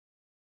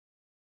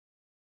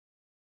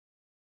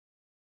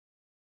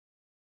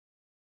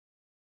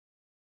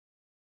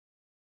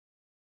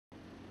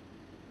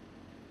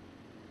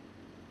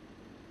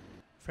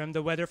From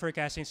the Weather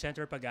Forecasting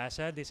Center,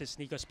 PAGASA, this is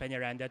Nikos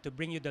Peñaranda to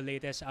bring you the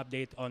latest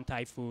update on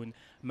Typhoon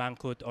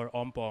Mangkhut or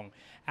Ompong.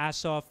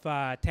 As of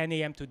 10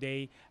 a.m.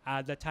 today,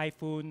 the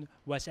typhoon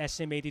was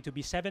estimated to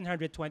be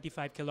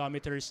 725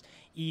 kilometers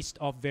east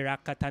of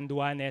Verac,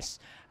 Catanduanes,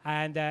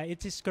 and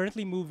it is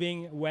currently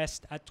moving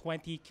west at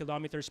 20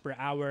 kilometers per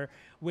hour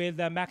with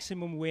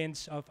maximum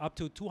winds of up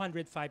to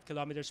 205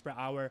 kilometers per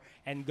hour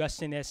and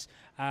gustiness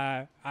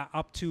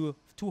up to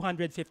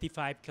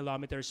 255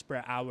 kilometers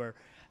per hour.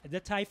 The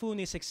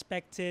typhoon is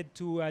expected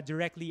to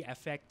directly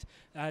affect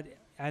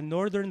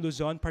northern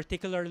Luzon,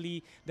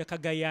 particularly the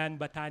Cagayan,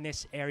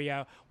 Batanes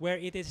area, where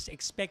it is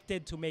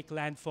expected to make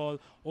landfall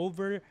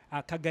over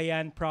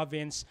Cagayan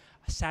province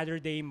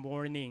Saturday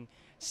morning.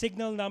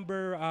 Signal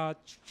number,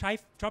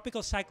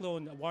 tropical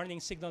cyclone warning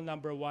signal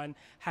number 1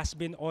 has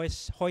been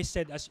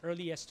hoisted as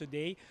early as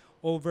today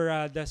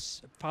over the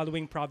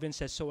following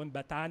provinces. So in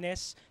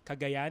Batanes,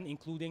 Cagayan,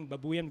 including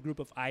Babuyan Group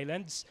of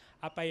Islands,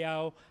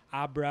 Apayao,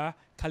 Abra,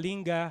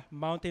 Kalinga,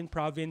 Mountain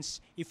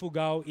Province,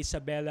 Ifugao,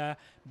 Isabela,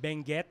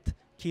 Benguet,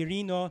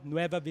 Quirino,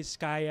 Nueva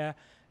Vizcaya,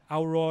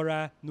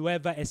 Aurora,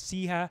 Nueva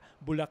Ecija,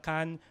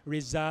 Bulacan,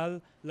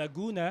 Rizal,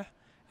 Laguna,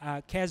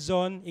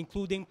 Quezon,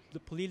 including the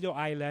Polillo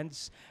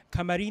Islands,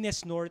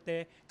 Camarines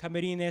Norte,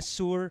 Camarines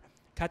Sur,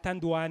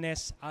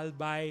 Catanduanes,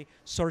 Albay,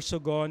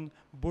 Sorsogon,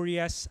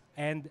 Burias,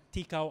 and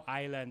Ticao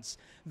Islands.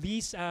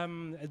 These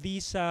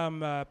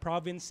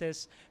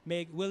provinces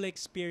will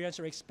experience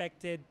or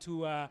expected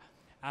to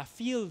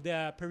feel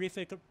the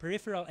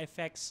peripheral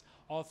effects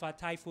of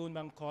Typhoon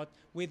Mangkhut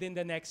within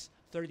the next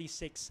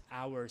 36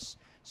 hours.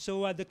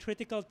 So the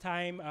critical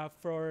time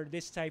for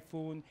this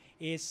typhoon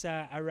is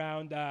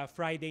around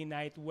Friday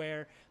night,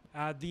 where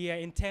the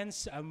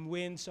intense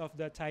winds of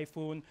the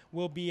typhoon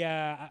will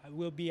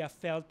be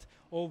felt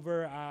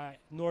over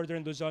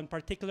northern Luzon,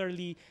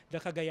 particularly the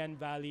Cagayan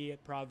Valley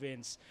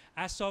province.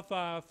 As of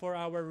for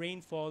our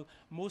rainfall,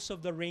 most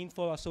of the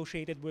rainfall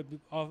associated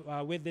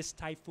with this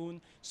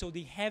typhoon, so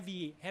the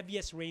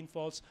heaviest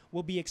rainfalls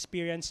will be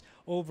experienced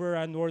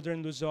over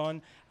northern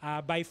Luzon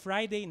by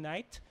Friday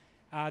night.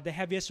 The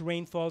heaviest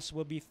rainfalls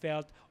will be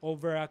felt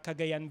over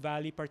Cagayan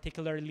Valley,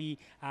 particularly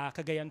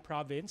Cagayan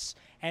Province.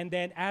 And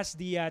then as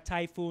the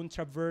typhoon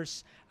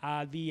traverses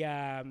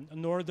the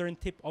northern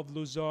tip of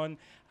Luzon,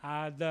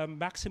 the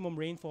maximum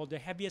rainfall, the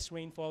heaviest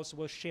rainfalls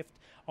will shift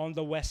on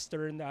the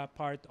western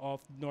part of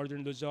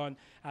northern Luzon.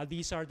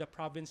 These are the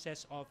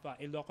provinces of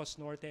Ilocos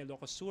Norte,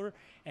 Ilocos Sur,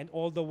 and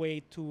all the way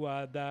to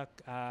the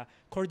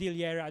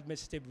Cordillera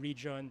Administrative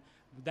Region.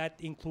 That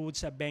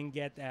includes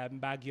Benguet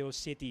and Baguio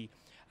City.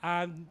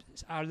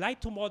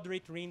 Light to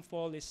moderate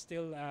rainfall is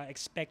still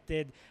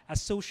expected,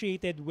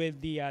 associated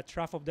with the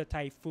trough of the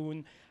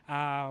typhoon,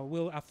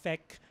 will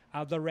affect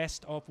the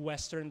rest of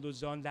western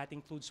Luzon. That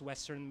includes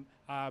western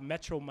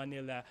Metro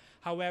Manila.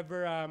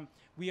 However,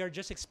 we are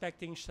just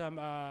expecting some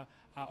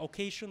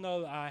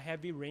occasional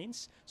heavy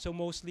rains. So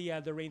mostly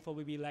the rainfall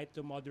will be light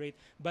to moderate.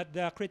 But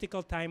the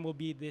critical time will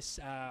be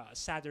this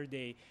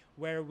Saturday,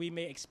 where we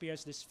may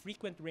experience this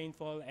frequent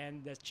rainfall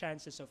and the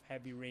chances of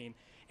heavy rain.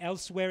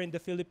 Elsewhere in the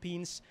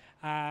Philippines,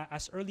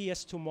 as early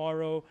as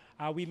tomorrow,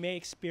 we may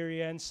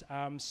experience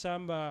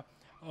some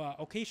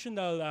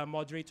occasional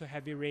moderate to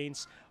heavy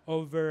rains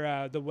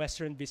over the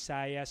western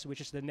Visayas,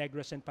 which is the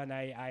Negros and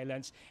Panay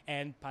Islands,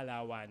 and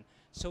Palawan.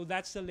 So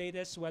that's the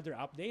latest weather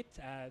update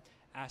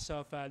as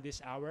of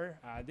this hour.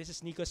 This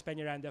is Nikos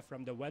Peñaranda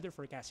from the Weather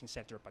Forecasting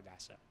Center,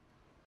 PAGASA.